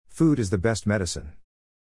Food is the best medicine.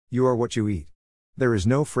 You are what you eat. There is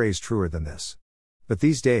no phrase truer than this. But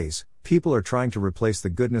these days, people are trying to replace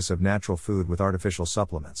the goodness of natural food with artificial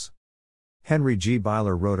supplements. Henry G.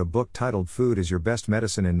 Byler wrote a book titled Food is Your Best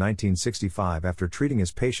Medicine in 1965 after treating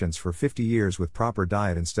his patients for 50 years with proper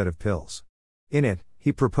diet instead of pills. In it,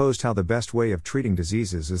 he proposed how the best way of treating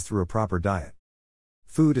diseases is through a proper diet.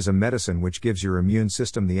 Food is a medicine which gives your immune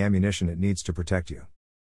system the ammunition it needs to protect you.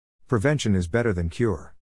 Prevention is better than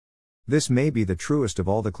cure. This may be the truest of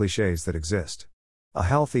all the cliches that exist. A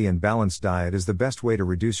healthy and balanced diet is the best way to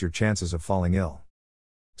reduce your chances of falling ill.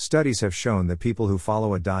 Studies have shown that people who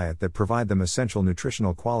follow a diet that provide them essential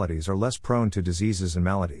nutritional qualities are less prone to diseases and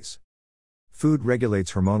maladies. Food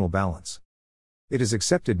regulates hormonal balance. It is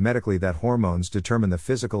accepted medically that hormones determine the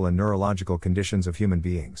physical and neurological conditions of human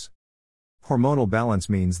beings. Hormonal balance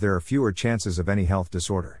means there are fewer chances of any health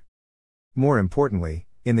disorder. More importantly,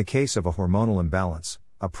 in the case of a hormonal imbalance,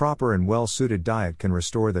 a proper and well-suited diet can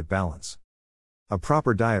restore that balance. A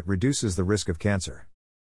proper diet reduces the risk of cancer.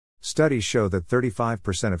 Studies show that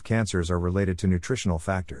 35% of cancers are related to nutritional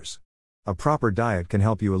factors. A proper diet can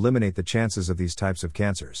help you eliminate the chances of these types of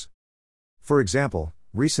cancers. For example,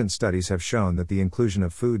 recent studies have shown that the inclusion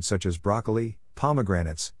of foods such as broccoli,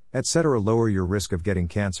 pomegranates, etc. lower your risk of getting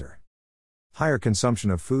cancer. Higher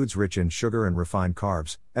consumption of foods rich in sugar and refined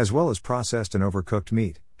carbs, as well as processed and overcooked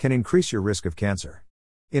meat, can increase your risk of cancer.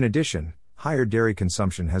 In addition, higher dairy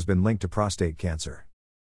consumption has been linked to prostate cancer.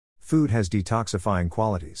 Food has detoxifying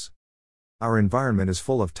qualities. Our environment is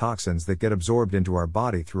full of toxins that get absorbed into our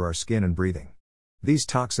body through our skin and breathing. These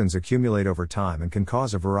toxins accumulate over time and can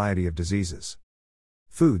cause a variety of diseases.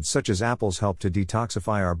 Foods such as apples help to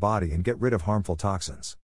detoxify our body and get rid of harmful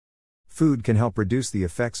toxins. Food can help reduce the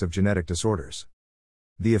effects of genetic disorders.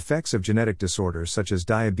 The effects of genetic disorders such as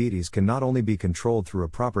diabetes can not only be controlled through a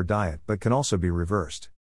proper diet but can also be reversed.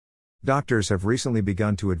 Doctors have recently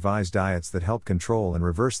begun to advise diets that help control and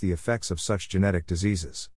reverse the effects of such genetic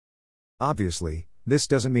diseases. Obviously, this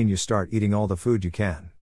doesn't mean you start eating all the food you can.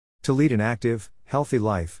 To lead an active, healthy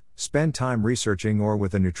life, spend time researching or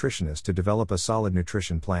with a nutritionist to develop a solid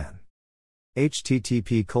nutrition plan.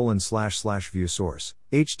 http://viewsource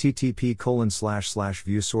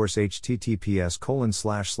http://viewsource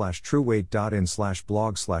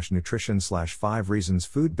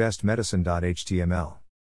https://trueweight.in/blog/nutrition/5reasons-food-best-medicine.html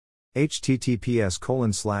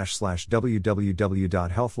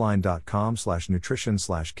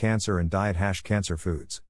https://www.healthline.com/nutrition/cancer and diet #cancerfoods